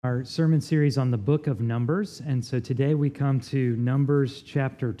Our sermon series on the book of Numbers, and so today we come to Numbers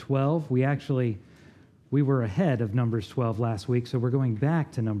chapter 12. We were ahead of Numbers 12 last week, so we're going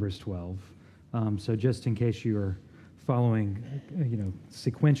back to Numbers 12. So just in case you are following,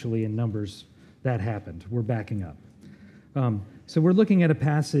 sequentially in Numbers, that happened. We're backing up. So we're looking at a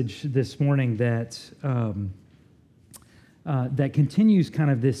passage this morning that continues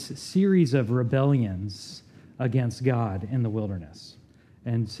kind of this series of rebellions against God in the wilderness.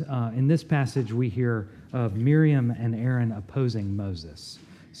 And in this passage, we hear of Miriam and Aaron opposing Moses.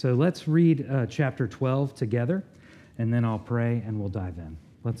 So let's read chapter 12 together, and then I'll pray and we'll dive in.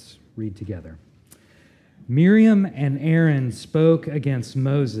 Let's read together. Miriam and Aaron spoke against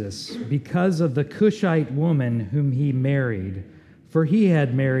Moses because of the Cushite woman whom he married, for he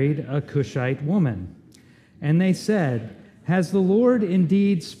had married a Cushite woman. And they said, "Has the Lord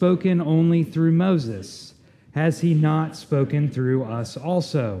indeed spoken only through Moses? Has he not spoken through us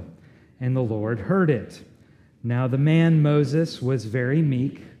also?" And the Lord heard it. Now the man Moses was very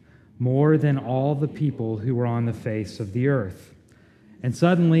meek, more than all the people who were on the face of the earth. And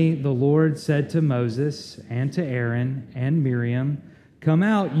suddenly the Lord said to Moses and to Aaron and Miriam, "Come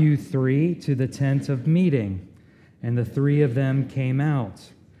out, you three, to the tent of meeting." And the three of them came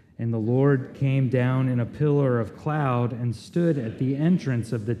out. And the Lord came down in a pillar of cloud and stood at the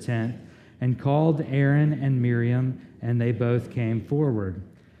entrance of the tent and called Aaron and Miriam, and they both came forward.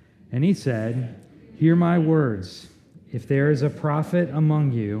 And he said, "Hear my words. If there is a prophet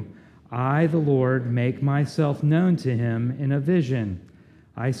among you, I, the Lord, make myself known to him in a vision.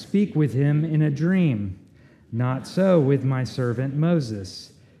 I speak with him in a dream. Not so with my servant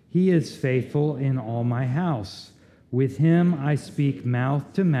Moses. He is faithful in all my house. With him I speak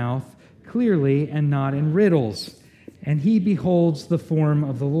mouth to mouth, clearly and not in riddles, and he beholds the form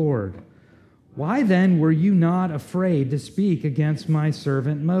of the Lord. Why then were you not afraid to speak against my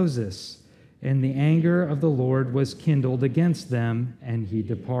servant Moses?" And the anger of the Lord was kindled against them, and he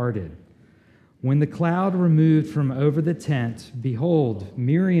departed. When the cloud removed from over the tent, behold,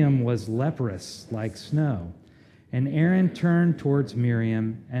 Miriam was leprous like snow. And Aaron turned towards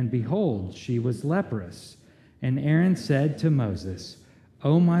Miriam, and behold, she was leprous. And Aaron said to Moses,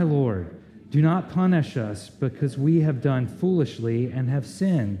 "O my Lord, do not punish us, because we have done foolishly and have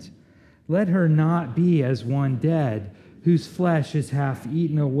sinned. Let her not be as one dead, whose flesh is half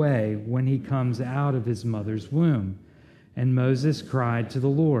eaten away when he comes out of his mother's womb." And Moses cried to the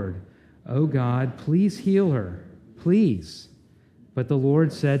Lord, "O God, please heal her, please." But the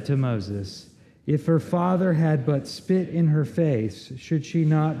Lord said to Moses, "If her father had but spit in her face, should she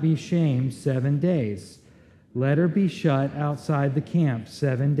not be shamed 7 days? Let her be shut outside the camp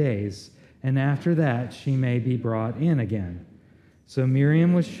 7 days, and after that she may be brought in again." So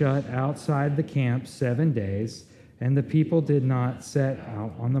Miriam was shut outside the camp 7 days, and the people did not set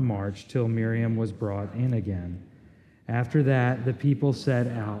out on the march till Miriam was brought in again. After that, the people set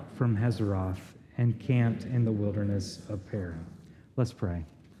out from Hazeroth and camped in the wilderness of Paran. Let's pray.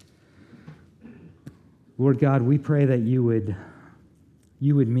 Lord God, we pray that you would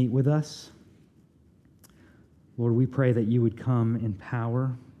meet with us. Lord, we pray that you would come in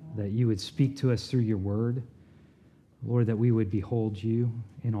power, that you would speak to us through your word. Lord, that we would behold you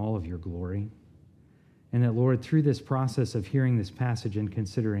in all of your glory. And that, Lord, through this process of hearing this passage and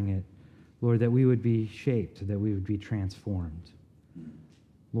considering it, Lord, that we would be shaped, that we would be transformed.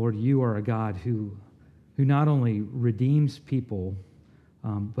 Lord, you are a God who not only redeems people,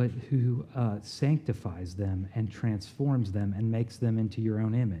 but who sanctifies them and transforms them and makes them into your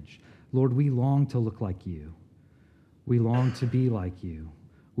own image. Lord, we long to look like you. We long to be like you.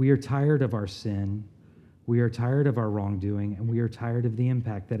 We are tired of our sin. We are tired of our wrongdoing, and we are tired of the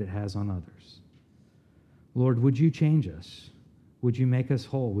impact that it has on others. Lord, would you change us? Would you make us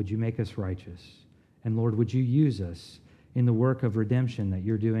whole? Would you make us righteous? And Lord, would you use us in the work of redemption that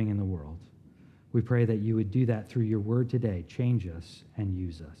you're doing in the world? We pray that you would do that through your word today. Change us and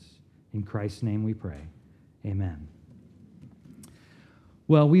use us. In Christ's name we pray. Amen.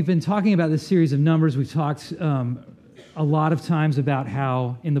 Well, we've been talking about this series of Numbers. We've talked a lot of times about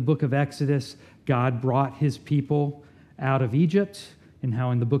how in the book of Exodus, God brought his people out of Egypt, and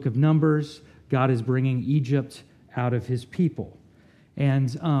how in the book of Numbers, God is bringing Egypt out of his people.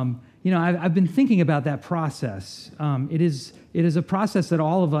 And, I've been thinking about that process. It is a process that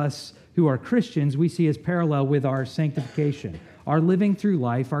all of us who are Christians, we see as parallel with our sanctification, our living through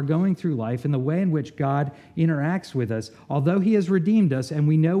life, our going through life, and the way in which God interacts with us. Although he has redeemed us and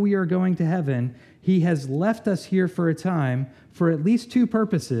we know we are going to heaven, he has left us here for a time for at least two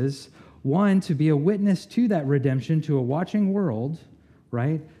purposes. One, to be a witness to that redemption to a watching world,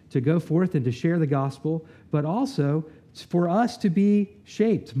 right? To go forth and to share the gospel, but also It's for us to be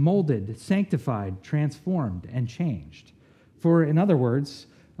shaped, molded, sanctified, transformed, and changed. In other words,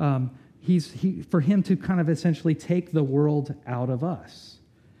 for him to kind of essentially take the world out of us.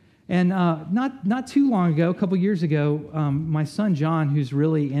 And not too long ago, a couple years ago, my son John, who's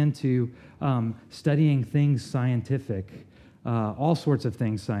really into studying things scientific, all sorts of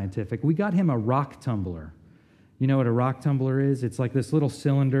things scientific, we got him a rock tumbler. You know what a rock tumbler is? It's like this little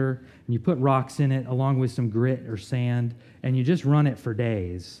cylinder, and you put rocks in it along with some grit or sand, and you just run it for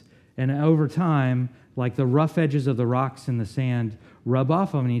days. And over time, like the rough edges of the rocks and the sand rub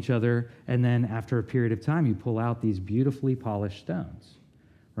off on each other, and then after a period of time, you pull out these beautifully polished stones,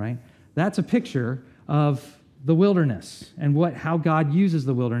 right? That's a picture of the wilderness and how God uses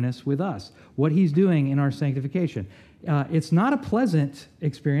the wilderness with us, what he's doing in our sanctification. It's not a pleasant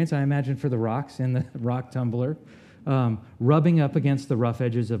experience, I imagine, for the rocks in the rock tumbler, rubbing up against the rough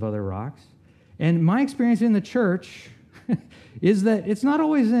edges of other rocks. And my experience in the church is that it's not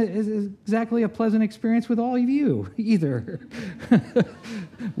always exactly a pleasant experience with all of you either.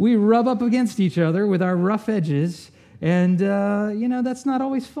 We rub up against each other with our rough edges, and, that's not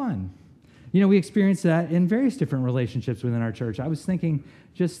always fun. We experience that in various different relationships within our church. I was thinking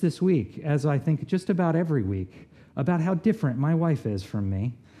just this week, as I think just about every week, about how different my wife is from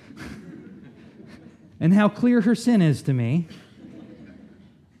me and how clear her sin is to me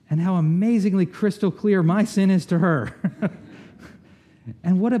and how amazingly crystal clear my sin is to her.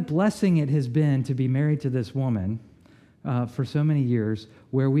 And what a blessing it has been to be married to this woman for so many years,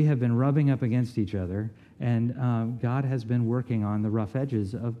 where we have been rubbing up against each other, and God has been working on the rough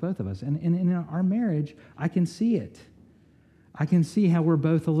edges of both of us. And in our marriage, I can see it. I can see how we're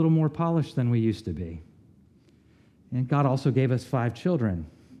both a little more polished than we used to be. And God also gave us 5 children.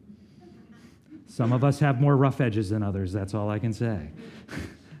 Some of us have more rough edges than others, that's all I can say.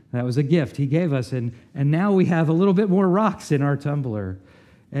 That was a gift he gave us, and now we have a little bit more rocks in our tumbler.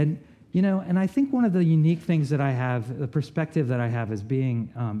 And I think one of the unique things that I have, the perspective that I have as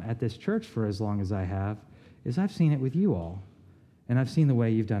being at this church for as long as I have, is I've seen it with you all, and I've seen the way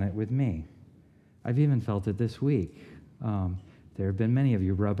you've done it with me. I've even felt it this week. There have been many of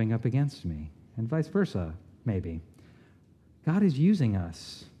you rubbing up against me, and vice versa, maybe. God is using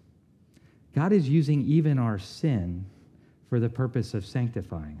us. God is using even our sin for the purpose of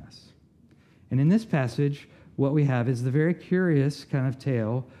sanctifying us. And in this passage, what we have is the very curious kind of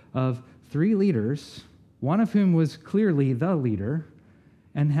tale of 3 leaders, one of whom was clearly the leader,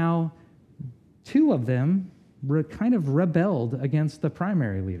 and how 2 of them kind of rebelled against the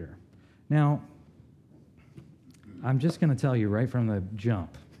primary leader. Now, I'm just going to tell you right from the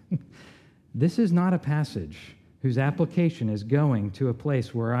jump, this is not a passage whose application is going to a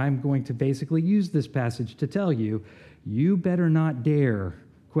place where I'm going to basically use this passage to tell you, you better not dare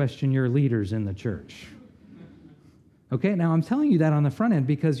question your leaders in the church. Okay, now I'm telling you that on the front end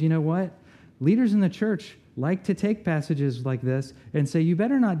because you know what? Leaders in the church like to take passages like this and say, you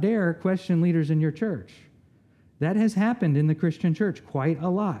better not dare question leaders in your church. That has happened in the Christian church quite a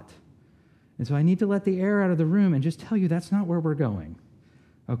lot. And so I need to let the air out of the room and just tell you that's not where we're going.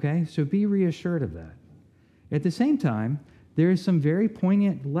 Okay, so be reassured of that. At the same time, there is some very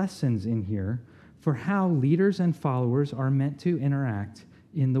poignant lessons in here for how leaders and followers are meant to interact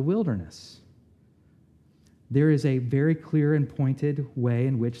in the wilderness. There is a very clear and pointed way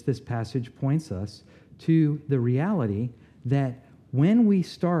in which this passage points us to the reality that when we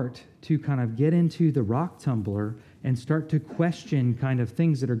start to kind of get into the rock tumbler and start to question kind of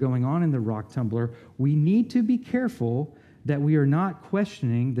things that are going on in the rock tumbler, we need to be careful that we are not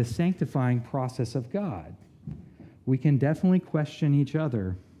questioning the sanctifying process of God. We can definitely question each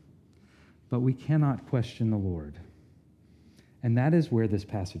other, but we cannot question the Lord. And that is where this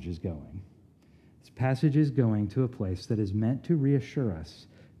passage is going. This passage is going to a place that is meant to reassure us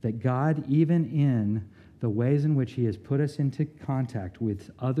that God, even in the ways in which he has put us into contact with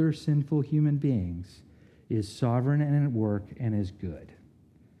other sinful human beings, is sovereign and at work and is good.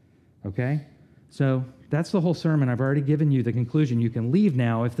 Okay? So that's the whole sermon. I've already given you the conclusion. You can leave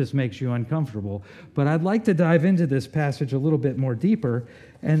now if this makes you uncomfortable. But I'd like to dive into this passage a little bit more deeper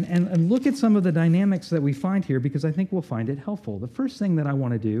and look at some of the dynamics that we find here because I think we'll find it helpful. The first thing that I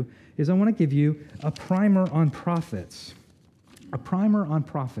want to do is I want to give you a primer on prophets. A primer on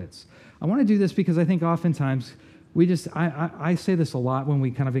prophets. I want to do this because I think oftentimes I say this a lot when we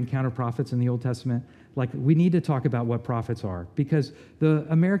kind of encounter prophets in the Old Testament. Like, we need to talk about what prophets are because the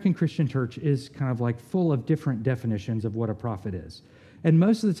American Christian church is kind of like full of different definitions of what a prophet is. And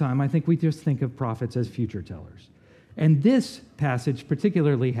most of the time, I think we just think of prophets as future tellers. And this passage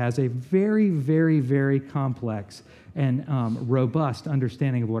particularly has a very, very, very complex and robust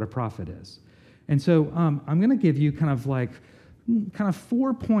understanding of what a prophet is. And so I'm going to give you kind of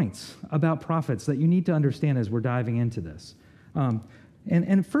 4 points about prophets that you need to understand as we're diving into this.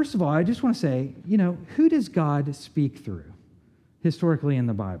 And first of all, I just want to say, who does God speak through historically in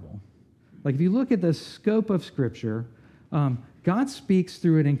the Bible? Like if you look at the scope of Scripture, God speaks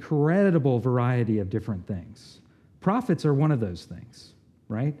through an incredible variety of different things. Prophets are one of those things,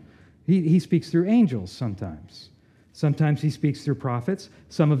 right? He speaks through angels sometimes. Sometimes he speaks through prophets.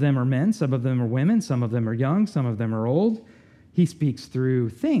 Some of them are men, some of them are women, some of them are young, some of them are old. He speaks through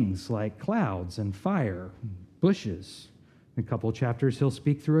things like clouds and fire, bushes. In a couple of chapters, he'll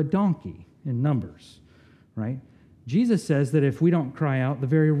speak through a donkey in Numbers, right? Jesus says that if we don't cry out, the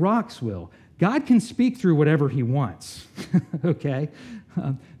very rocks will. God can speak through whatever he wants, okay?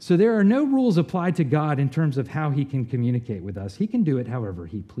 So there are no rules applied to God in terms of how he can communicate with us. He can do it however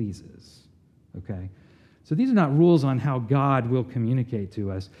he pleases, okay? So these are not rules on how God will communicate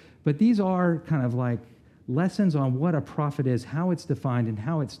to us, but these are kind of like lessons on what a prophet is, how it's defined, and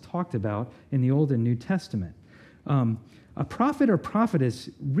how it's talked about in the Old and New Testament. A prophet or prophetess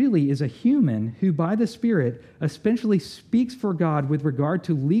really is a human who, by the Spirit, essentially speaks for God with regard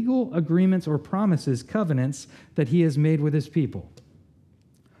to legal agreements or promises, covenants that he has made with his people.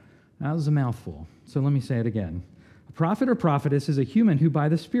 That was a mouthful, so let me say it again. A prophet or prophetess is a human who, by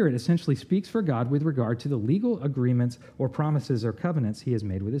the Spirit, essentially speaks for God with regard to the legal agreements or promises or covenants he has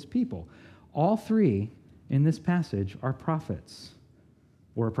made with his people. All three in this passage are prophets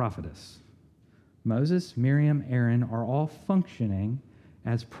or a prophetess. Moses, Miriam, Aaron are all functioning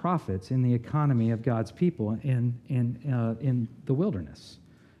as prophets in the economy of God's people in the wilderness.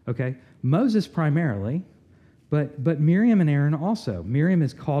 Okay, Moses primarily, but Miriam and Aaron also. Miriam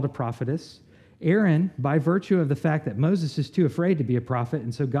is called a prophetess. Aaron, by virtue of the fact that Moses is too afraid to be a prophet,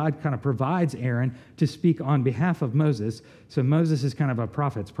 and so God kind of provides Aaron to speak on behalf of Moses. So Moses is kind of a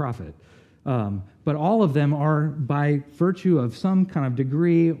prophet's prophet. But all of them are, by virtue of some kind of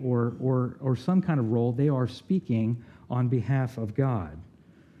degree or some kind of role, they are speaking on behalf of God.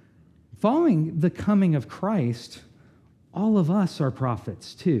 Following the coming of Christ, all of us are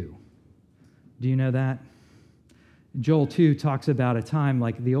prophets too. Do you know that? Joel 2 talks about a time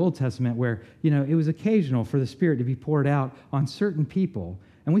like the Old Testament where, it was occasional for the Spirit to be poured out on certain people.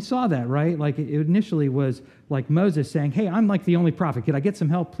 And we saw that, right? Like it initially was like Moses saying, hey, I'm like the only prophet. Could I get some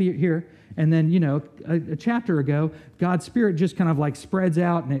help here? And then, a chapter ago, God's Spirit just kind of like spreads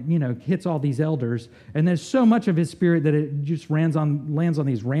out and it, hits all these elders. And there's so much of his Spirit that it just lands on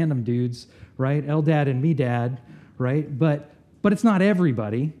these random dudes, right? Eldad and Medad, right? But it's not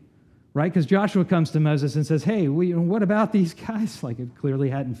everybody, right? Because Joshua comes to Moses and says, hey, what about these guys? Like it clearly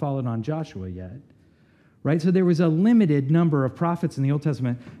hadn't fallen on Joshua yet. Right? So there was a limited number of prophets in the Old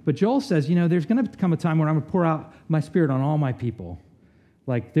Testament. But Joel says, there's going to come a time where I'm going to pour out my Spirit on all my people.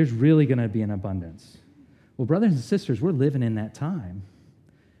 Like, there's really going to be an abundance. Well, brothers and sisters, we're living in that time.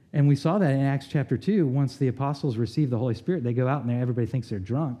 And we saw that in Acts chapter 2. Once the apostles receive the Holy Spirit, they go out and everybody thinks they're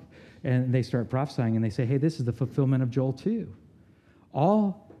drunk. And they start prophesying and they say, hey, this is the fulfillment of Joel 2.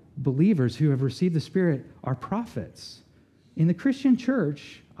 All believers who have received the Spirit are prophets. In the Christian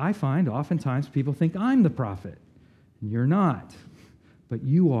church, I find oftentimes people think I'm the prophet. You're not, but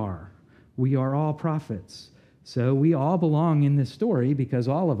you are. We are all prophets. So we all belong in this story because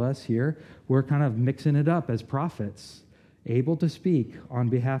all of us here, we're kind of mixing it up as prophets, able to speak on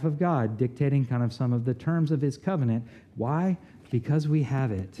behalf of God, dictating kind of some of the terms of his covenant. Why? Because we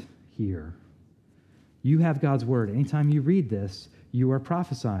have it here. You have God's word. Anytime you read this, you are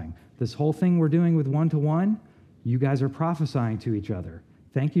prophesying. This whole thing we're doing with one-to-one, you guys are prophesying to each other.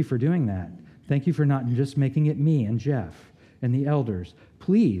 Thank you for doing that. Thank you for not just making it me and Jeff and the elders.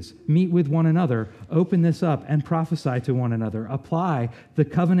 Please meet with one another, open this up, and prophesy to one another. Apply the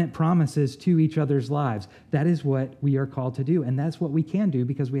covenant promises to each other's lives. That is what we are called to do, and that's what we can do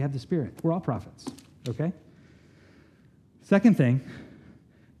because we have the Spirit. We're all prophets, okay? Second thing,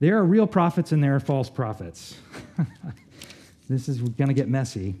 there are real prophets and there are false prophets. This is going to get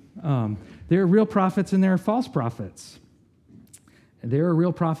messy. There are real prophets and there are false prophets. There are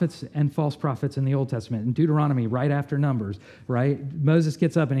real prophets and false prophets in the Old Testament. In Deuteronomy, right after Numbers, right? Moses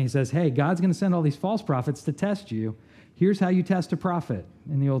gets up and he says, hey, God's going to send all these false prophets to test you. Here's how you test a prophet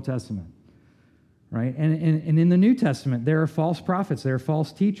in the Old Testament, right? And in the New Testament, there are false prophets. There are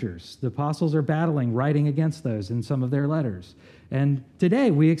false teachers. The apostles are writing against those in some of their letters. And today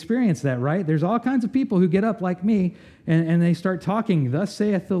we experience that, right? There's all kinds of people who get up like me and they start talking, thus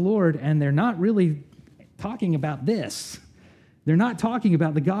saith the Lord, and they're not really talking about this. They're not talking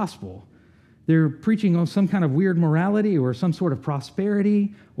about the gospel. They're preaching on some kind of weird morality or some sort of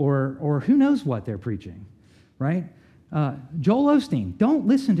prosperity or who knows what they're preaching, right? Joel Osteen. Don't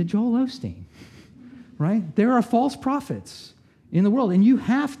listen to Joel Osteen, right? There are false prophets in the world, and you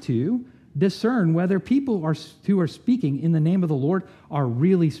have to discern whether people who are speaking in the name of the Lord are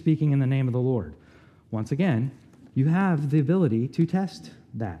really speaking in the name of the Lord. Once again, you have the ability to test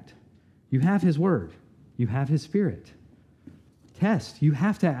that. You have his word. You have his spirit. Test. You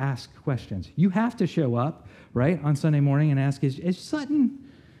have to ask questions. You have to show up, right, on Sunday morning and ask, is Sutton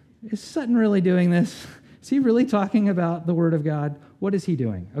really doing this? Is he really talking about the word of God? What is he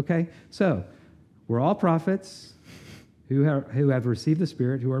doing? Okay, so we're all prophets who have received the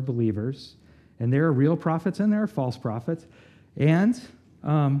Spirit, who are believers, and there are real prophets and there are false prophets, and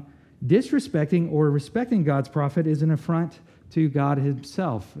disrespecting or respecting God's prophet is an affront to God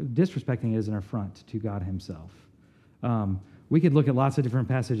himself. Disrespecting is an affront to God himself. We could look at lots of different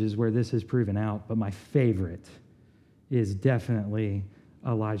passages where this is proven out, but my favorite is definitely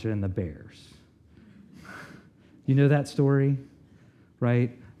Elijah and the bears. You know that story,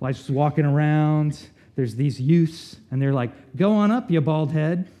 right? Elijah's walking around. There's these youths, and they're like, "Go on up, you bald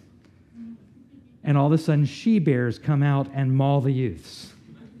head." And all of a sudden, she-bears come out and maul the youths.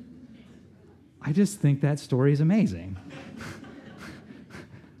 I just think that story is amazing.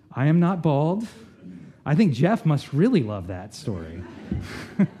 I am not bald. I think Jeff must really love that story,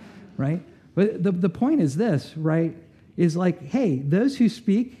 right? But the point is this, right, is like, hey, those who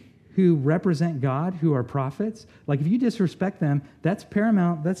speak, who represent God, who are prophets, like if you disrespect them, that's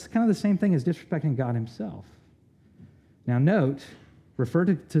paramount. That's kind of the same thing as disrespecting God himself. Now note, refer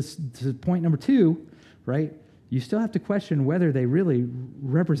to point number 2, right? You still have to question whether they really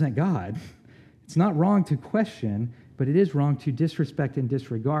represent God. It's not wrong to question, but it is wrong to disrespect and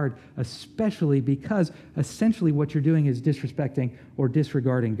disregard, especially because essentially what you're doing is disrespecting or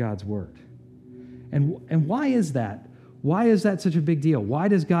disregarding God's word. And why is that? Why is that such a big deal? Why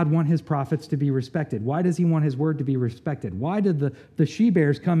does God want his prophets to be respected? Why does he want his word to be respected? Why did the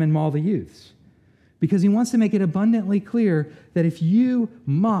she-bears come and maul the youths? Because he wants to make it abundantly clear that if you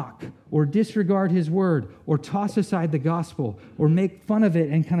mock or disregard his word or toss aside the gospel or make fun of it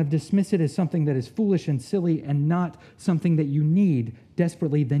and kind of dismiss it as something that is foolish and silly and not something that you need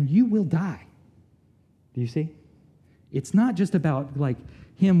desperately, then you will die. Do you see? It's not just about like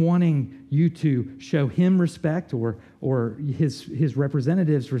him wanting you to show him respect or his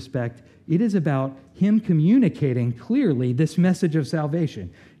representatives respect. It is about him communicating clearly this message of salvation.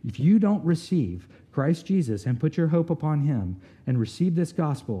 If you don't receive Christ Jesus and put your hope upon him and receive this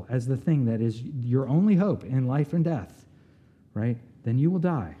gospel as the thing that is your only hope in life and death, right, then you will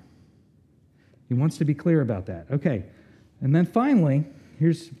die. He wants to be clear about that. Okay, and then finally,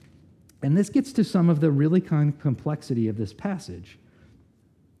 and this gets to some of the really kind of complexity of this passage.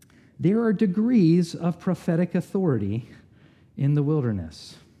 There are degrees of prophetic authority in the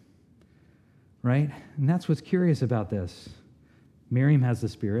wilderness, right? And that's what's curious about this. Miriam has the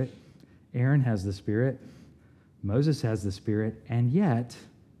Spirit. Aaron has the Spirit. Moses has the Spirit. And yet,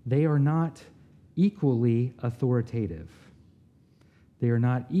 they are not equally authoritative. They are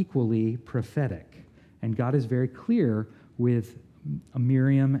not equally prophetic. And God is very clear with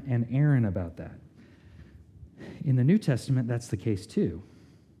Miriam and Aaron about that. In the New Testament, that's the case too.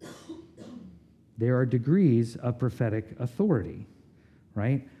 There are degrees of prophetic authority,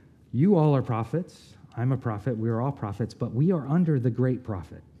 right? You all are prophets. I'm a prophet. We are all prophets, but we are under the great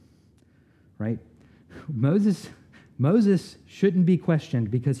prophet, right? Moses shouldn't be questioned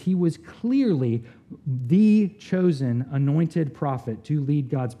because he was clearly the chosen, anointed prophet to lead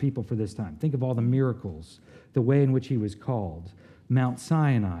God's people for this time. Think of all the miracles, the way in which he was called, Mount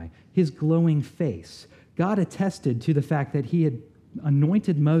Sinai, his glowing face. God attested to the fact that he had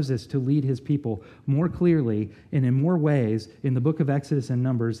anointed Moses to lead his people more clearly and in more ways in the book of Exodus and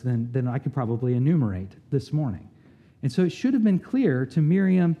Numbers than I could probably enumerate this morning. And so it should have been clear to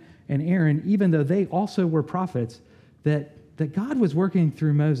Miriam and Aaron, even though they also were prophets, that God was working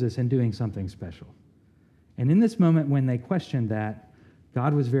through Moses and doing something special. And in this moment when they questioned that,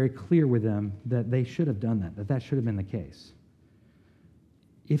 God was very clear with them that they should have done that should have been the case.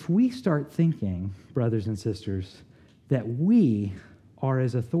 If we start thinking, brothers and sisters, that we are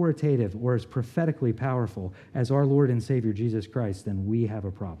as authoritative or as prophetically powerful as our Lord and Savior Jesus Christ, then we have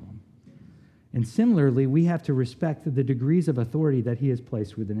a problem. And similarly, we have to respect the degrees of authority that he has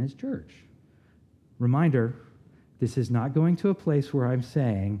placed within his church. Reminder, this is not going to a place where I'm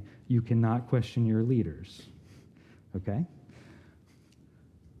saying you cannot question your leaders, okay?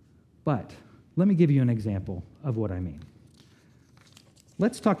 But let me give you an example of what I mean.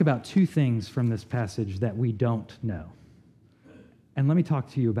 Let's talk about 2 things from this passage that we don't know. And let me talk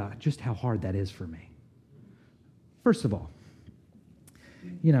to you about just how hard that is for me. First of all,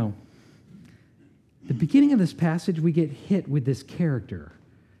 the beginning of this passage, we get hit with this character.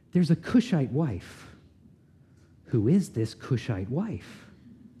 There's a Cushite wife, who is this Cushite wife?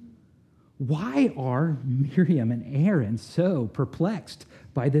 Why are Miriam and Aaron so perplexed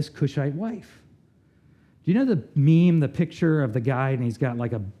by this Cushite wife? Do you know the meme, the picture of the guy, and he's got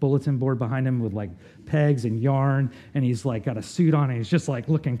like a bulletin board behind him with like pegs and yarn, and he's like got a suit on, and he's just like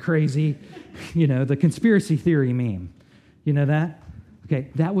looking crazy? You know, the conspiracy theory meme. You know that? Okay,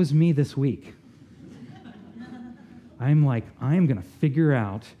 that was me this week. I'm like, I'm going to figure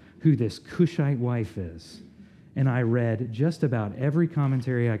out who this Cushite wife is. And I read just about every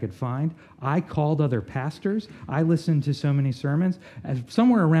commentary I could find. I called other pastors. I listened to so many sermons.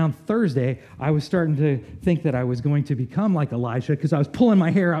 Somewhere around Thursday, I was starting to think that I was going to become like Elijah because I was pulling my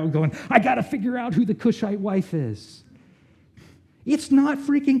hair out going, I got to figure out who the Cushite wife is. It's not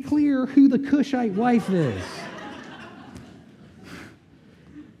freaking clear who the Cushite wife is.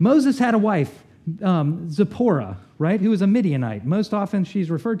 Moses had a wife, Zipporah, right, who was a Midianite. Most often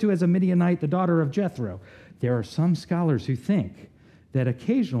she's referred to as a Midianite, the daughter of Jethro. There are some scholars who think that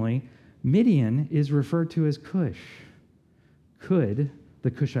occasionally Midian is referred to as Cush. Could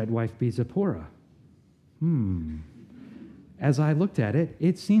the Cushite wife be Zipporah? As I looked at it,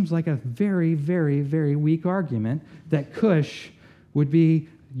 it seems like a very, very, very weak argument that Cush would be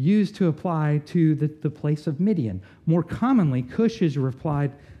used to apply to the place of Midian. More commonly, Cush is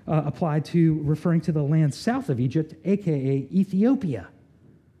applied to referring to the land south of Egypt, a.k.a. Ethiopia.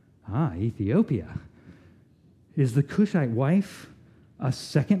 Ethiopia. Is the Cushite wife a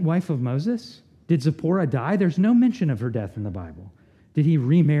second wife of Moses? Did Zipporah die? There's no mention of her death in the Bible. Did he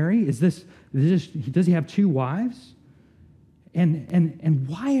remarry? Does he have two wives? And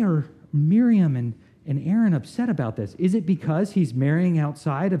why are Miriam and Aaron upset about this? Is it because he's marrying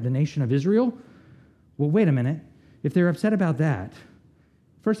outside of the nation of Israel? Well, wait a minute. If they're upset about that,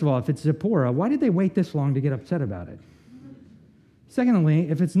 first of all, if it's Zipporah, why did they wait this long to get upset about it? Secondly,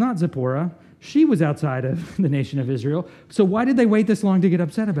 if it's not Zipporah, she was outside of the nation of Israel, so why did they wait this long to get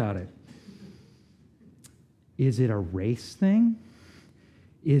upset about it? Is it a race thing?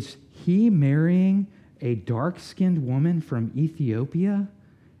 Is he marrying a dark-skinned woman from Ethiopia,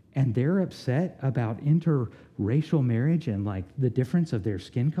 and they're upset about interracial marriage and like the difference of their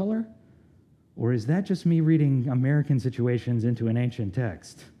skin color? Or is that just me reading American situations into an ancient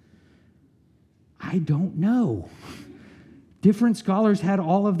text? I don't know. Different scholars had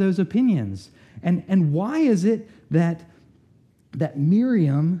all of those opinions. And why is it that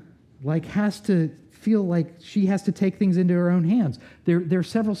Miriam has to feel like she has to take things into her own hands? There are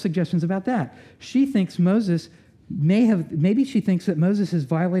several suggestions about that. She thinks maybe she thinks that Moses has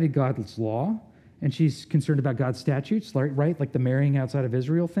violated God's law, and she's concerned about God's statutes, right? Like the marrying outside of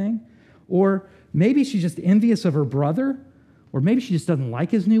Israel thing. Or maybe she's just envious of her brother. Or maybe she just doesn't like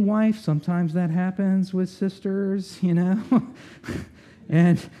his new wife. Sometimes that happens with sisters, you know.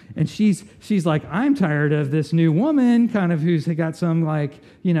 and she's like, I'm tired of this new woman, kind of who's got some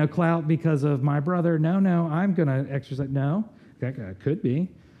clout because of my brother. No, I'm going to exercise. No, that could be.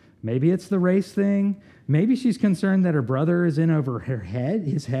 Maybe it's the race thing. Maybe she's concerned that her brother is in over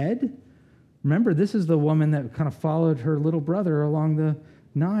his head. Remember, this is the woman that kind of followed her little brother along the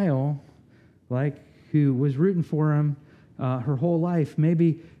Nile, who was rooting for him her whole life.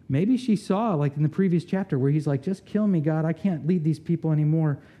 Maybe she saw, like in the previous chapter, where he's like, just kill me, God. I can't lead these people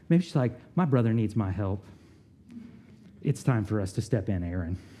anymore. Maybe she's like, my brother needs my help. It's time for us to step in,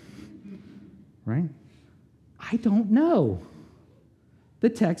 Aaron. Right? I don't know. The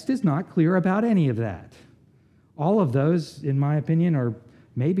text is not clear about any of that. All of those, in my opinion, are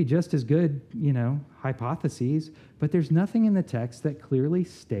maybe just as good, hypotheses, but there's nothing in the text that clearly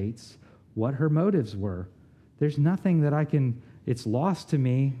states what her motives were. There's nothing that it's lost to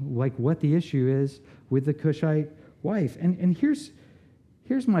me, like what the issue is with the Cushite wife. And here's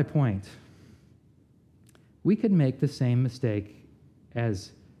my point. We could make the same mistake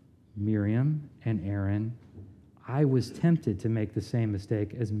as Miriam and Aaron. I was tempted to make the same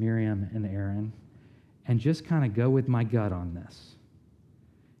mistake as Miriam and Aaron and just kind of go with my gut on this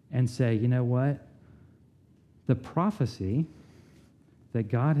and say, you know what? The prophecy that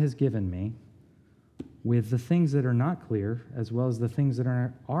God has given me, with the things that are not clear, as well as the things that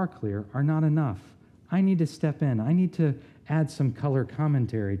are clear, are not enough. I need to step in. I need to add some color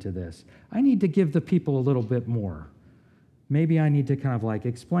commentary to this. I need to give the people a little bit more. Maybe I need to kind of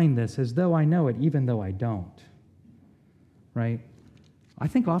explain this as though I know it, even though I don't. Right? I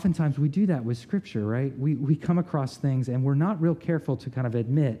think oftentimes we do that with Scripture, right? We come across things and we're not real careful to kind of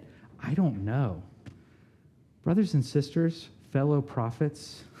admit, I don't know. Brothers and sisters, fellow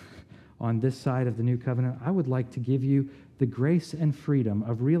prophets, on this side of the new covenant, I would like to give you the grace and freedom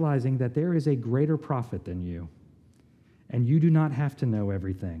of realizing that there is a greater prophet than you, and you do not have to know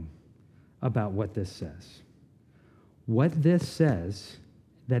everything about what this says. What this says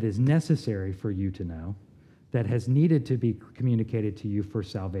that is necessary for you to know, that has needed to be communicated to you for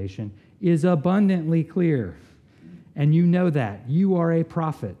salvation, is abundantly clear. And you know that. You are a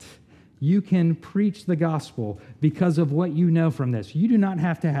prophet. You can preach the gospel because of what you know from this. You do not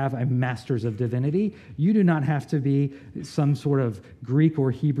have to have a master's of divinity. You do not have to be some sort of Greek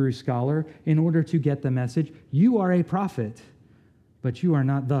or Hebrew scholar in order to get the message. You are a prophet, but you are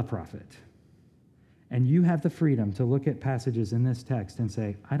not the prophet. And you have the freedom to look at passages in this text and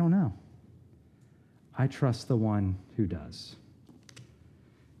say, I don't know. I trust the one who does.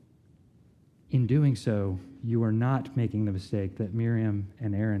 In doing so, you are not making the mistake that Miriam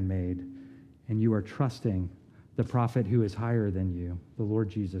and Aaron made, and you are trusting the prophet who is higher than you, the Lord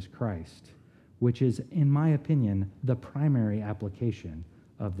Jesus Christ, which is, in my opinion, the primary application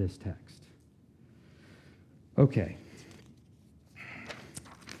of this text. Okay.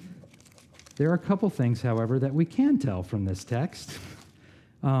 There are a couple things, however, that we can tell from this text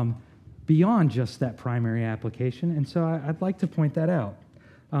beyond just that primary application, and so I'd like to point that out.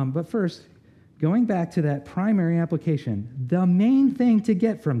 But first, going back to that primary application, the main thing to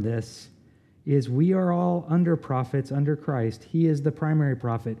get from this is we are all under prophets, under Christ. He is the primary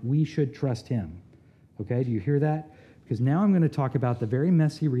prophet. We should trust him. Okay, do you hear that? Because now I'm going to talk about the very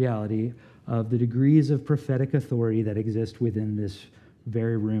messy reality of the degrees of prophetic authority that exist within this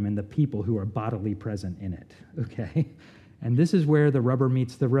very room and the people who are bodily present in it. Okay? And this is where the rubber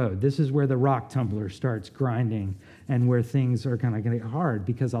meets the road. This is where the rock tumbler starts grinding and where things are kind of going to get hard,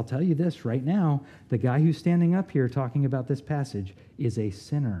 because I'll tell you this right now, the guy who's standing up here talking about this passage is a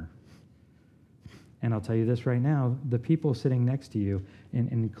sinner. And I'll tell you this right now, the people sitting next to you,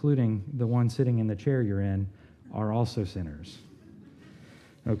 including the one sitting in the chair you're in, are also sinners.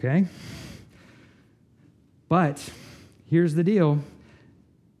 Okay? But here's the deal.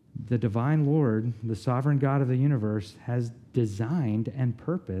 The divine Lord, the sovereign God of the universe, has designed and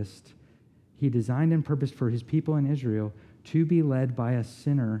purposed, he designed and purposed for his people in Israel to be led by a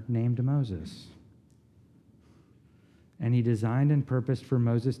sinner named Moses. And he designed and purposed for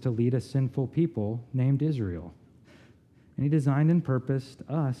Moses to lead a sinful people named Israel. And he designed and purposed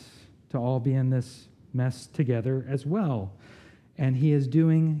us to all be in this mess together as well. And he is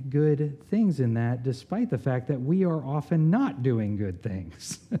doing good things in that, despite the fact that we are often not doing good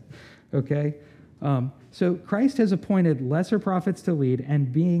things. Okay? So Christ has appointed lesser prophets to lead,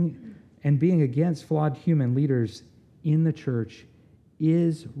 and being against flawed human leaders in the church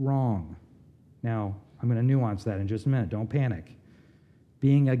is wrong. Now, I'm going to nuance that in just a minute. Don't panic.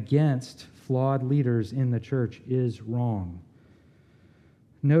 Being against flawed leaders in the church is wrong.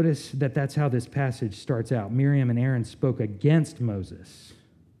 Notice that that's how this passage starts out. Miriam and Aaron spoke against Moses.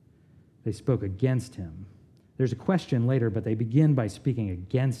 They spoke against him. There's a question later, but they begin by speaking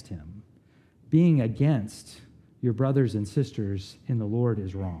against him. Being against your brothers and sisters in the Lord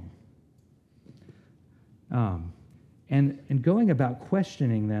is wrong. And going about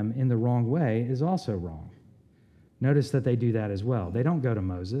questioning them in the wrong way is also wrong. Notice that they do that as well. They don't go to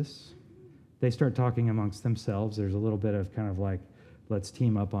Moses. They start talking amongst themselves. There's a little bit of kind of like, let's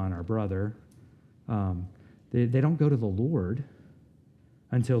team up on our brother. They don't go to the Lord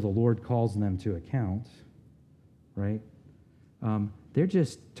until the Lord calls them to account, right? They're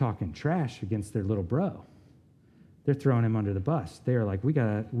just talking trash against their little bro. They're throwing him under the bus. They are like,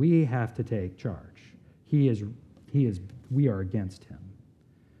 we have to take charge. We are against him.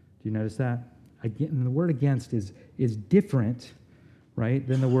 Do you notice that? Again, the word against is different, right,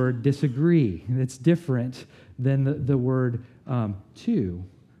 than the word disagree. It's different than the word to.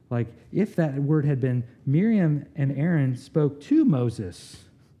 Like, if that word had been Miriam and Aaron spoke to Moses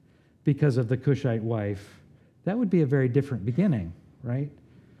because of the Cushite wife, that would be a very different beginning, right?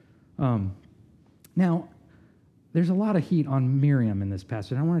 Now, there's a lot of heat on Miriam in this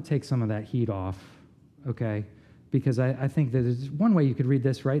passage. I want to take some of that heat off, okay? Because I think that there's one way you could read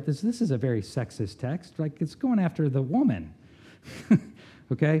this, right? This is a very sexist text. Like, it's going after the woman,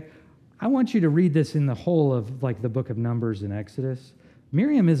 okay? I want you to read this in the whole of, like, the book of Numbers and Exodus.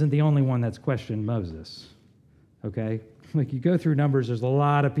 Miriam isn't the only one that's questioned Moses, okay? Like, you go through Numbers, there's a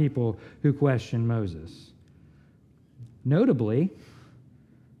lot of people who question Moses. Notably,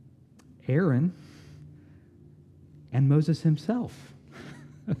 Aaron and Moses himself.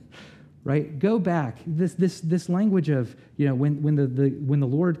 Right? Go back. This language of, you know, when the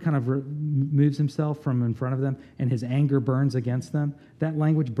Lord kind of moves himself from in front of them and his anger burns against them, that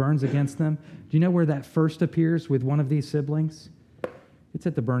language burns against them. Do you know where that first appears with one of these siblings? It's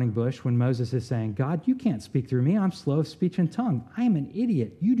at the burning bush when Moses is saying, God, you can't speak through me. I'm slow of speech and tongue. I am an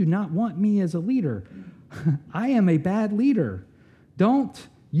idiot. You do not want me as a leader. I am a bad leader. Don't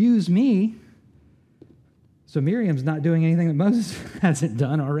use me. So Miriam's not doing anything that Moses hasn't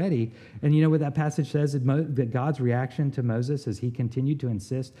done already. And you know what that passage says? That God's reaction to Moses as he continued to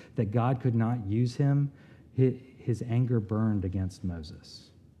insist that God could not use him, his anger burned against Moses.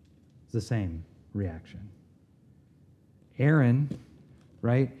 It's the same reaction. Aaron,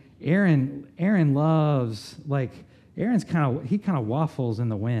 right? Aaron loves, Aaron's he kind of waffles in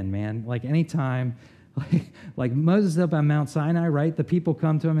the wind, man. Like anytime, like Moses up on Mount Sinai, right? The people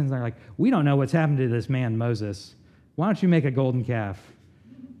come to him and they're like, we don't know what's happened to this man, Moses. Why don't you make a golden calf?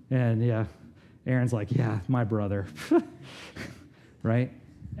 And yeah, Aaron's like, yeah, my brother. Right?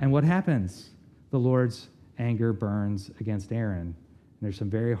 And what happens? The Lord's anger burns against Aaron. And there's some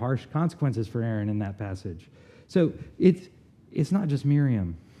very harsh consequences for Aaron in that passage. So it's not just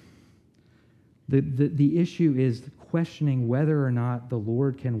Miriam. The issue is questioning whether or not the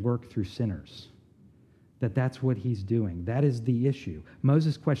Lord can work through sinners. That's what he's doing. That is the issue.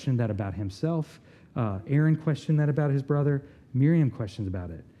 Moses questioned that about himself. Aaron questioned that about his brother. Miriam questions about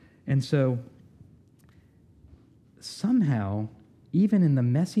it. And so somehow, even in the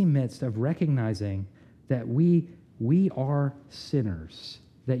messy midst of recognizing that we are sinners,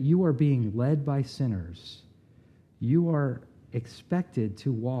 that you are being led by sinners, you are expected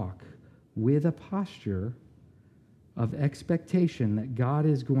to walk with a posture of expectation that God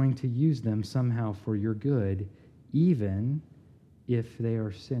is going to use them somehow for your good, even if they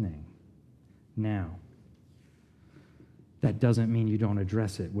are sinning. Now, that doesn't mean you don't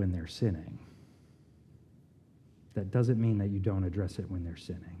address it when they're sinning. That doesn't mean that you don't address it when they're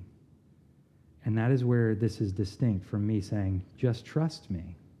sinning. And that is where this is distinct from me saying, just trust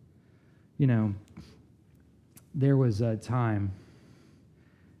me. You know, there was a time,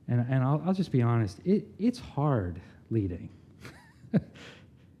 and I'll just be honest, it's hard leading.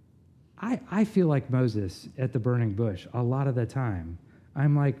 I feel like Moses at the burning bush a lot of the time.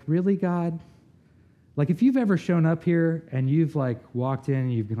 I'm like, really, God? Like, if you've ever shown up here and you've walked in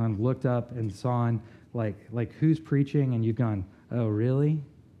and you've gone looked up and saw like who's preaching and you've gone, oh, really?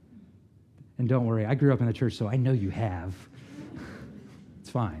 And don't worry, I grew up in the church, so I know you have. It's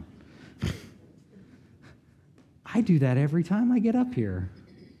fine. I do that every time I get up here.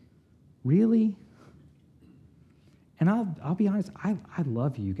 Really? And I'll be honest, I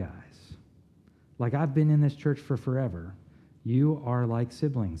love you guys. Like, I've been in this church for forever. You are like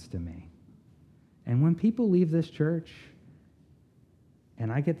siblings to me. And when people leave this church,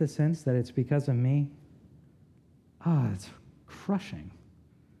 and I get the sense that it's because of me, it's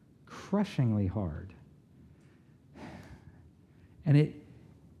crushingly hard. And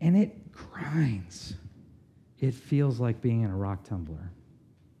it grinds. It feels like being in a rock tumbler.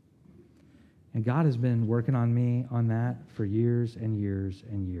 And God has been working on me on that for years and years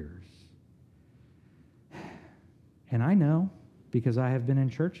and years. And I know, because I have been in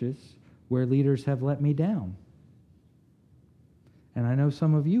churches where leaders have let me down. And I know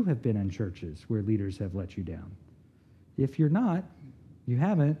some of you have been in churches where leaders have let you down. If you're not, you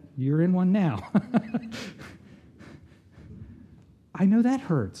haven't, you're in one now. I know that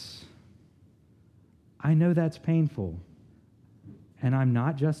hurts. I know that's painful. And I'm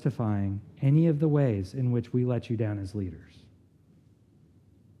not justifying any of the ways in which we let you down as leaders.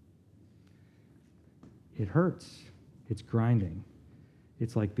 It hurts. It's grinding.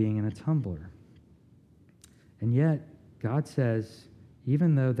 It's like being in a tumbler. And yet, God says,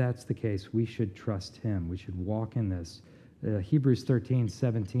 even though that's the case, we should trust him. We should walk in this. Hebrews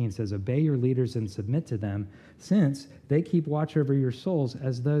 13:17 says, obey your leaders and submit to them, since they keep watch over your souls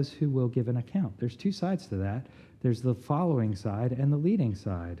as those who will give an account. There's two sides to that. There's the following side and the leading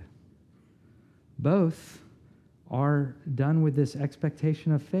side. Both are done with this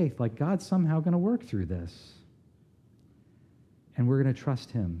expectation of faith, like God's somehow going to work through this. And we're going to trust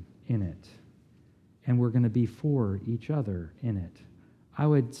him in it. And we're going to be for each other in it. I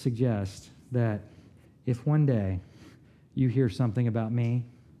would suggest that if one day you hear something about me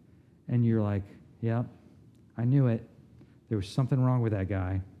and you're like, yep, I knew it. There was something wrong with that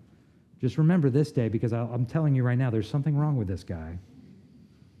guy. Just remember this day, because I'm telling you right now, there's something wrong with this guy.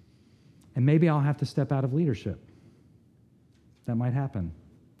 And maybe I'll have to step out of leadership. That might happen.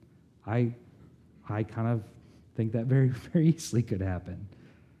 I kind of think that very, very easily could happen.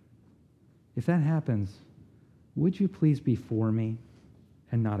 If that happens, would you please be for me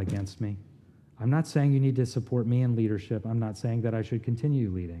and not against me? I'm not saying you need to support me in leadership. I'm not saying that I should continue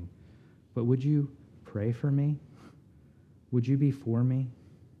leading. But would you pray for me? Would you be for me?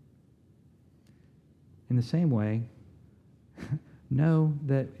 In the same way, know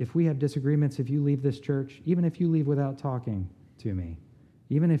that if we have disagreements, if you leave this church, even if you leave without talking to me,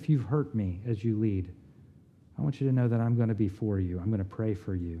 even if you've hurt me as you lead, I want you to know that I'm going to be for you. I'm going to pray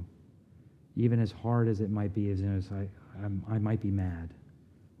for you. even as hard as it might be, as I might be mad.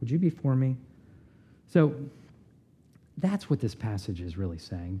 Would you be for me? So that's what this passage is really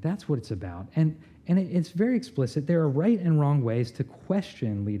saying. That's what it's about. And it's very explicit. There are right and wrong ways to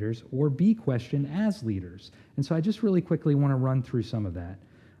question leaders or be questioned as leaders. And so I just really quickly want to run through some of that.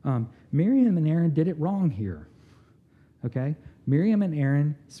 Miriam and Aaron did it wrong here. Okay? Miriam and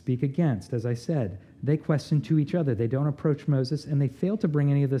Aaron speak against, as I said. They question to each other. They don't approach Moses, and they fail to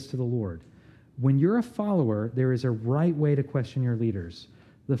bring any of this to the Lord. When you're a follower, there is a right way to question your leaders.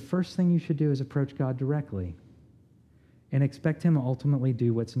 The first thing you should do is approach God directly and expect him to ultimately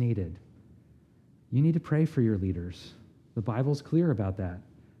do what's needed. You need to pray for your leaders. The Bible's clear about that.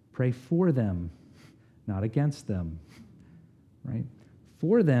 Pray for them, not against them, right?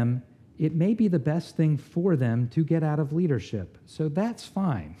 For them, it may be the best thing for them to get out of leadership. So that's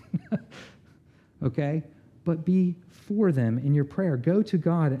fine, okay? But be for them in your prayer. Go to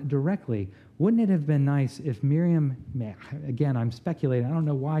God directly. Wouldn't it have been nice if Miriam, again, I'm speculating, I don't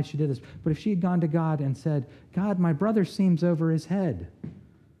know why she did this, but if she had gone to God and said, God, my brother seems over his head.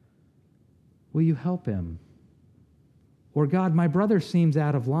 Will you help him? Or God, my brother seems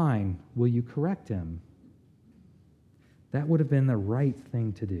out of line. Will you correct him? That would have been the right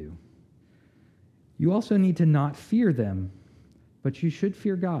thing to do. You also need to not fear them, but you should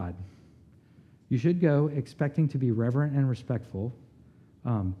fear God. You should go expecting to be reverent and respectful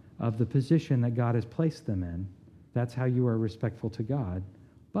of the position that God has placed them in. That's how you are respectful to God.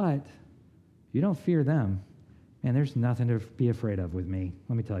 But you don't fear them, and there's nothing to be afraid of with me,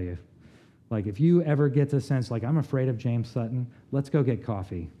 let me tell you. Like, if you ever get the sense, like, I'm afraid of James Sutton, let's go get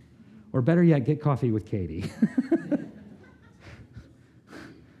coffee. Or better yet, get coffee with Katie.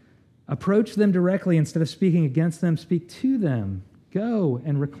 Approach them directly instead of speaking against them. Speak to them. Go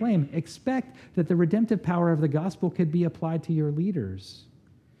and reclaim. Expect that the redemptive power of the gospel could be applied to your leaders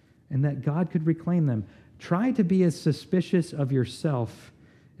and that God could reclaim them. Try to be as suspicious of yourself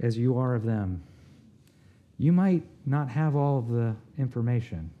as you are of them. You might not have all of the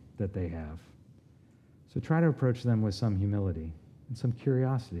information that they have. So try to approach them with some humility and some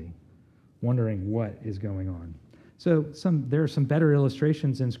curiosity, wondering what is going on. So there are some better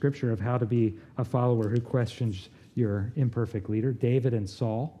illustrations in Scripture of how to be a follower who questions your imperfect leader. David and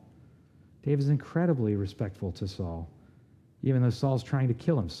Saul. David is incredibly respectful to Saul, even though Saul's trying to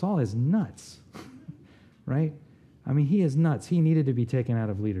kill him. Saul is nuts, right? I mean, he is nuts. He needed to be taken out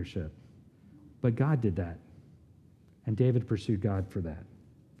of leadership. But God did that, and David pursued God for that.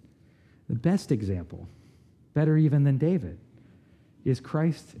 The best example, better even than David, is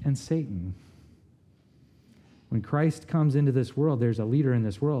Christ and Satan. When Christ comes into this world, there's a leader in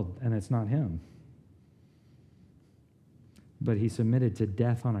this world, and it's not him. But he submitted to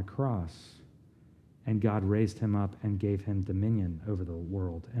death on a cross, and God raised him up and gave him dominion over the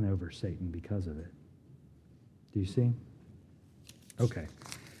world and over Satan because of it. Do you see? Okay.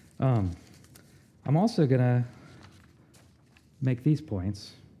 I'm also going to make these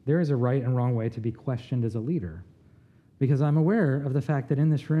points. There is a right and wrong way to be questioned as a leader, because I'm aware of the fact that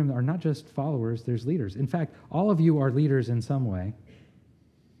in this room are not just followers, there's leaders. In fact, all of you are leaders in some way.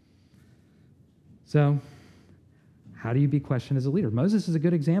 So, how do you be questioned as a leader? Moses is a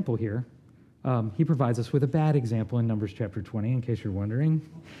good example here. He provides us with a bad example in Numbers chapter 20, in case you're wondering.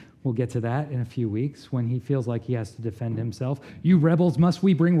 We'll get to that in a few weeks when he feels like he has to defend himself. You rebels, must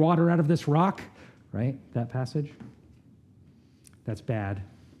we bring water out of this rock? Right? That passage? That's bad.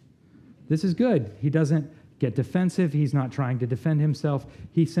 This is good. He doesn't get defensive. He's not trying to defend himself.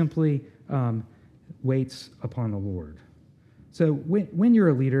 He simply waits upon the Lord. So when you're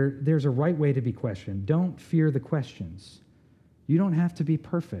a leader, there's a right way to be questioned. Don't fear the questions. You don't have to be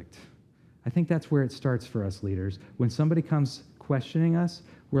perfect. I think that's where it starts for us leaders. When somebody comes questioning us,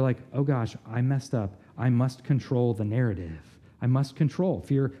 we're like, oh gosh, I messed up. I must control the narrative. I must control.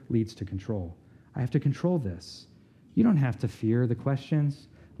 Fear leads to control. I have to control this. You don't have to fear the questions.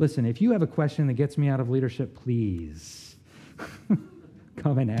 Listen, if you have a question that gets me out of leadership, please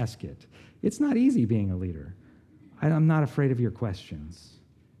come and ask it. It's not easy being a leader. I'm not afraid of your questions.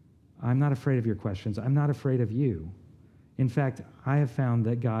 I'm not afraid of your questions. I'm not afraid of you. In fact, I have found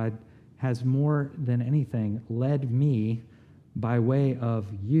that God has more than anything led me by way of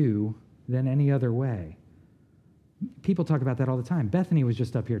you than any other way. People talk about that all the time. Bethany was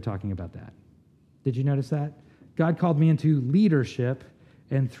just up here talking about that. Did you notice that? God called me into leadership,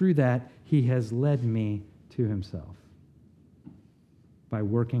 and through that, he has led me to himself by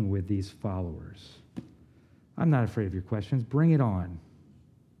working with these followers. I'm not afraid of your questions. Bring it on,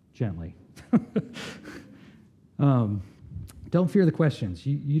 gently. Don't fear the questions.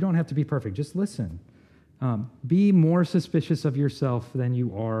 You don't have to be perfect. Just listen. Be more suspicious of yourself than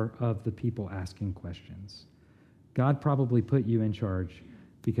you are of the people asking questions. God probably put you in charge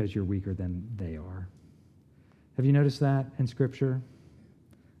because you're weaker than they are. Have you noticed that in Scripture?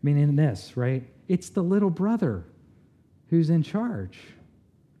 I mean, in this, right? It's the little brother who's in charge,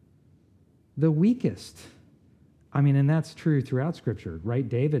 the weakest. I mean, and that's true throughout Scripture, right?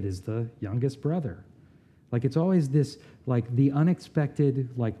 David is the youngest brother. Like, it's always this, like, the unexpected,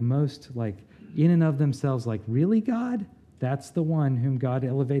 like, most, like, in and of themselves, like, really, God? That's the one whom God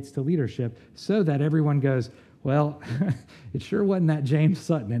elevates to leadership so that everyone goes, well, it sure wasn't that James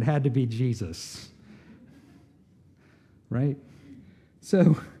Sutton. It had to be Jesus. Right?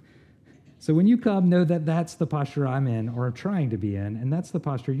 So when you come, know that that's the posture I'm in or trying to be in, and that's the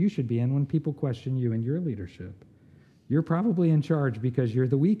posture you should be in when people question you and your leadership. You're probably in charge because you're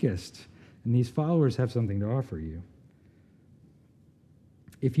the weakest, and these followers have something to offer you.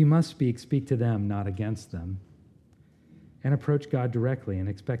 If you must speak, speak to them, not against them, and approach God directly and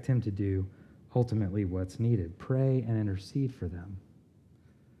expect him to do ultimately what's needed. Pray and intercede for them.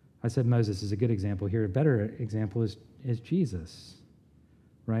 I said Moses is a good example here. A better example is Jesus,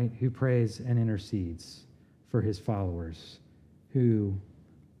 right? Who prays and intercedes for his followers, who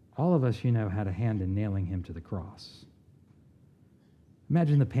all of us, had a hand in nailing him to the cross.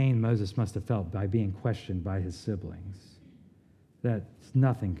 Imagine the pain Moses must have felt by being questioned by his siblings. That's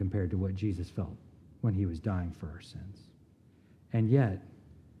nothing compared to what Jesus felt when he was dying for our sins. And yet,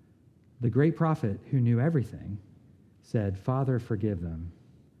 the great prophet who knew everything said, Father, forgive them,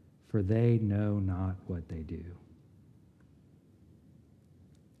 for they know not what they do.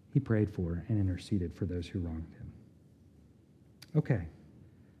 He prayed for and interceded for those who wronged him. Okay,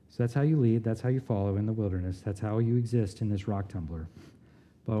 so that's how you lead, that's how you follow in the wilderness, that's how you exist in this rock tumbler.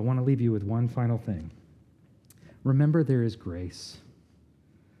 But I want to leave you with one final thing. Remember, there is grace.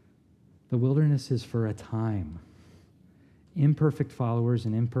 The wilderness is for a time. Imperfect followers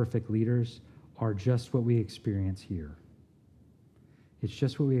and imperfect leaders are just what we experience here. It's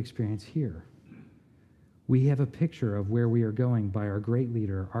just what we experience here. We have a picture of where we are going by our great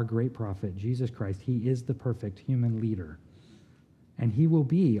leader, our great prophet, Jesus Christ. He is the perfect human leader. And he will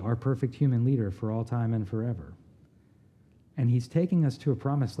be our perfect human leader for all time and forever. And he's taking us to a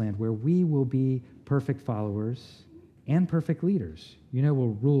promised land where we will be perfect followers and perfect leaders.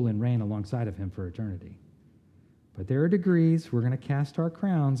 We'll rule and reign alongside of him for eternity. But there are degrees. We're going to cast our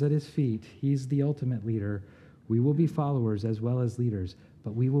crowns at his feet. He's the ultimate leader. We will be followers as well as leaders,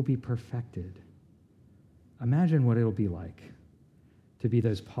 but we will be perfected. Imagine what it'll be like to be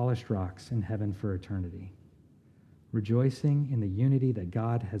those polished rocks in heaven for eternity, rejoicing in the unity that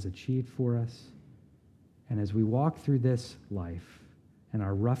God has achieved for us. And as we walk through this life and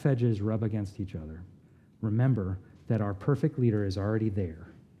our rough edges rub against each other, remember that our perfect leader is already there.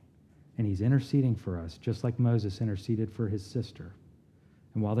 And he's interceding for us, just like Moses interceded for his sister.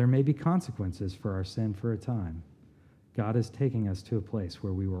 And while there may be consequences for our sin for a time, God is taking us to a place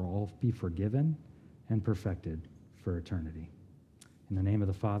where we will all be forgiven and perfected for eternity. In the name of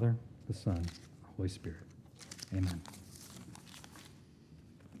the Father, the Son, the Holy Spirit. Amen.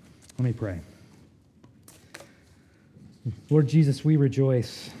 Let me pray. Lord Jesus, we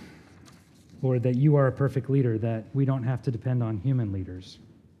rejoice, Lord, that you are a perfect leader, that we don't have to depend on human leaders.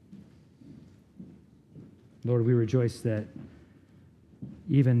 Lord, we rejoice that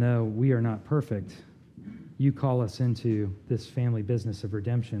even though we are not perfect, you call us into this family business of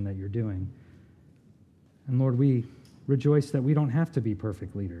redemption that you're doing. And Lord, we rejoice that we don't have to be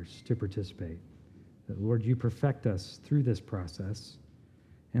perfect leaders to participate. That, Lord, you perfect us through this process.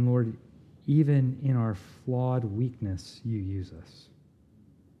 And Lord, even in our flawed weakness, you use us.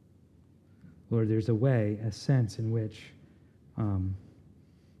 Lord, there's a sense in which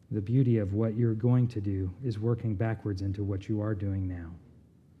the beauty of what you're going to do is working backwards into what you are doing now.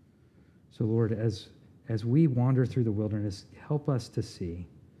 So, Lord, as we wander through the wilderness, help us to see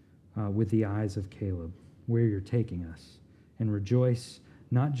with the eyes of Caleb where you're taking us, and rejoice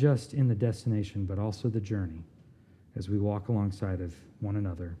not just in the destination, but also the journey as we walk alongside of one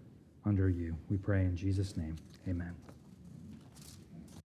another under you. We pray in Jesus' name. Amen.